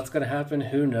what's going to happen.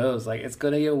 Who knows? Like, it's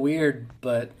going to get weird,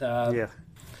 but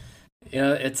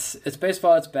it's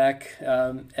baseball. It's back,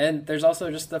 and there's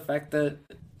also just the fact that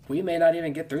we may not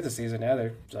even get through the season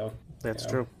either. So that's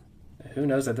true. Who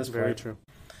knows at this point? Very true.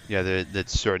 Yeah,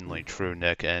 that's certainly true,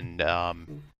 Nick. And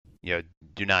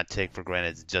do not take for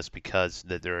granted just because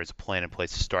that there is a plan in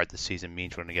place to start the season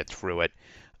means we're going to get through it.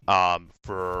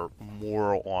 For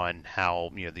more on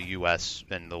how the U.S.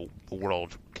 and the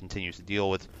world continues to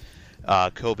deal with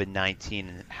COVID-19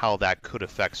 and how that could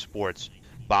affect sports,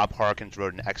 Bob Harkins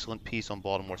wrote an excellent piece on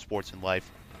Baltimore Sports and Life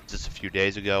just a few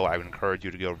days ago. I would encourage you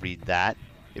to go read that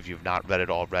if you've not read it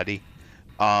already.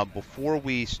 Before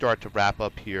we start to wrap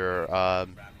up here,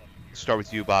 start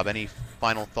with you, Bob. Any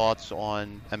final thoughts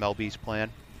on MLB's plan?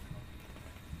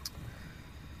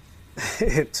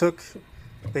 They took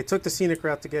the scenic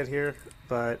route to get here,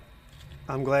 but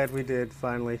I'm glad we did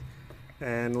finally.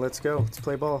 And let's go. Let's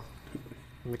play ball.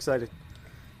 I'm excited.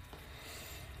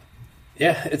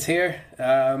 Yeah, it's here.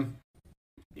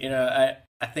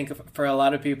 I think for a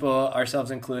lot of people,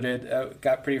 ourselves included,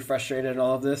 got pretty frustrated in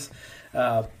all of this.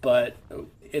 But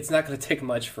it's not going to take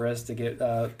much for us to get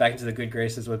back into the good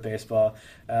graces with baseball.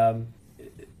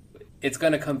 It's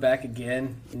going to come back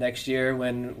again next year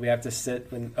when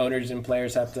when owners and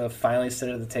players have to finally sit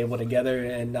at the table together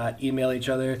and not email each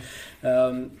other.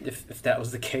 If that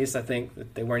was the case, I think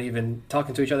that they weren't even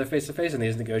talking to each other face to face in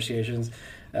these negotiations.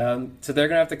 So they're going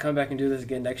to have to come back and do this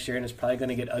again next year, and it's probably going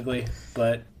to get ugly.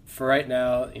 But for right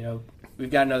now, we've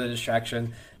got another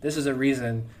distraction. This is a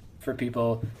reason for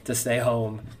people to stay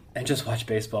home and just watch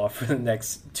baseball for the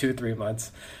next 2-3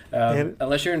 months.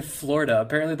 Unless you're in Florida.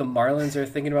 Apparently the Marlins are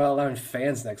thinking about allowing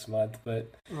fans next month,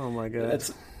 but oh my God.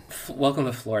 Welcome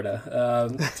to Florida.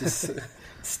 Just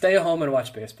stay home and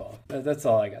watch baseball. That's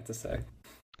all I got to say.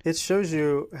 It shows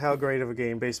you how great of a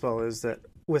game baseball is, that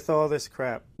with all this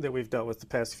crap that we've dealt with the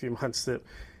past few months, that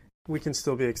we can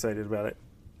still be excited about it.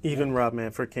 Even Rob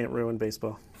Manfred can't ruin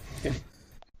baseball.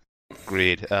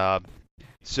 Agreed.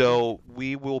 So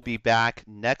we will be back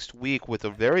next week with a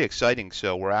very exciting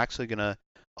show. We're actually going to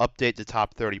update the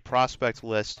top 30 prospect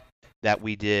list that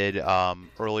we did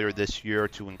earlier this year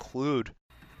to include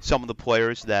some of the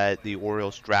players that the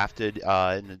Orioles drafted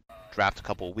in the draft a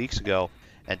couple of weeks ago.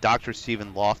 And Dr.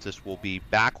 Stephen Loftus will be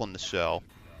back on the show.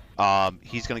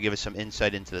 He's going to give us some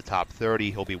insight into the top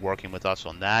 30. He'll be working with us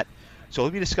on that. So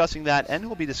he'll be discussing that, and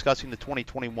he'll be discussing the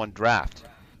 2021 draft.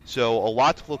 So a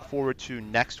lot to look forward to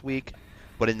next week.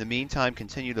 But in the meantime,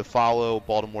 continue to follow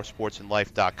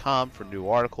BaltimoreSportsAndLife.com for new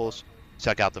articles.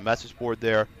 Check out the message board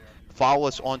there. Follow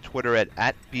us on Twitter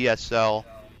at BSL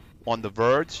on the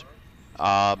Verge.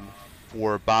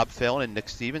 For Bob Phelan and Nick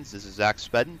Stevens, this is Zach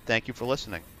Spedden. Thank you for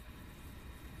listening.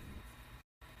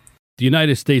 The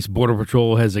United States Border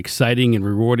Patrol has exciting and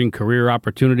rewarding career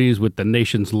opportunities with the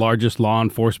nation's largest law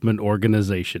enforcement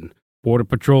organization. Border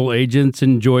Patrol agents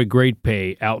enjoy great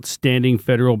pay, outstanding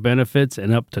federal benefits,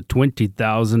 and up to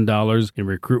 $20,000 in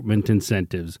recruitment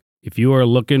incentives. If you are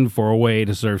looking for a way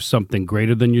to serve something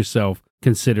greater than yourself,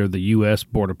 consider the U.S.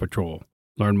 Border Patrol.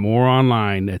 Learn more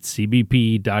online at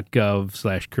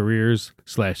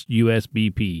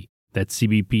cbp.gov/careers/USBP. That's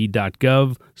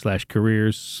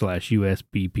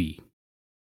cbp.gov/careers/USBP.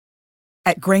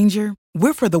 At Grainger,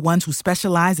 we're for the ones who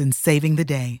specialize in saving the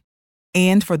day,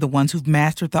 and for the ones who've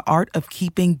mastered the art of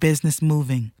keeping business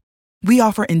moving. We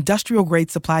offer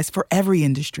industrial-grade supplies for every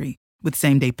industry, with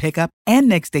same-day pickup and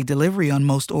next-day delivery on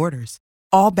most orders,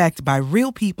 all backed by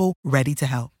real people ready to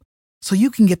help. So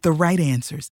you can get the right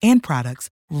answers and products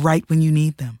right when you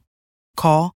need them.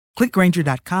 Call,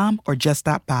 clickgrainger.com, or just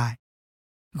stop by.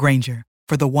 Grainger,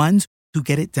 for the ones who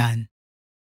get it done.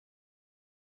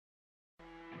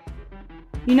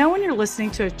 You know when you're listening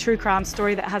to a true crime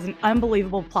story that has an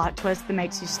unbelievable plot twist that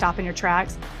makes you stop in your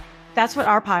tracks? That's what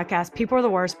our podcast, People Are the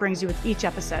Worst, brings you with each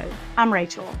episode. I'm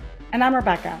Rachel. And I'm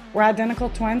Rebecca. We're identical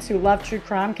twins who love true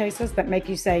crime cases that make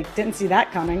you say, didn't see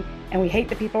that coming, and we hate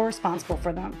the people responsible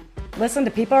for them. Listen to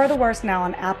People Are the Worst now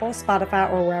on Apple,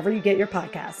 Spotify, or wherever you get your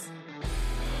podcasts.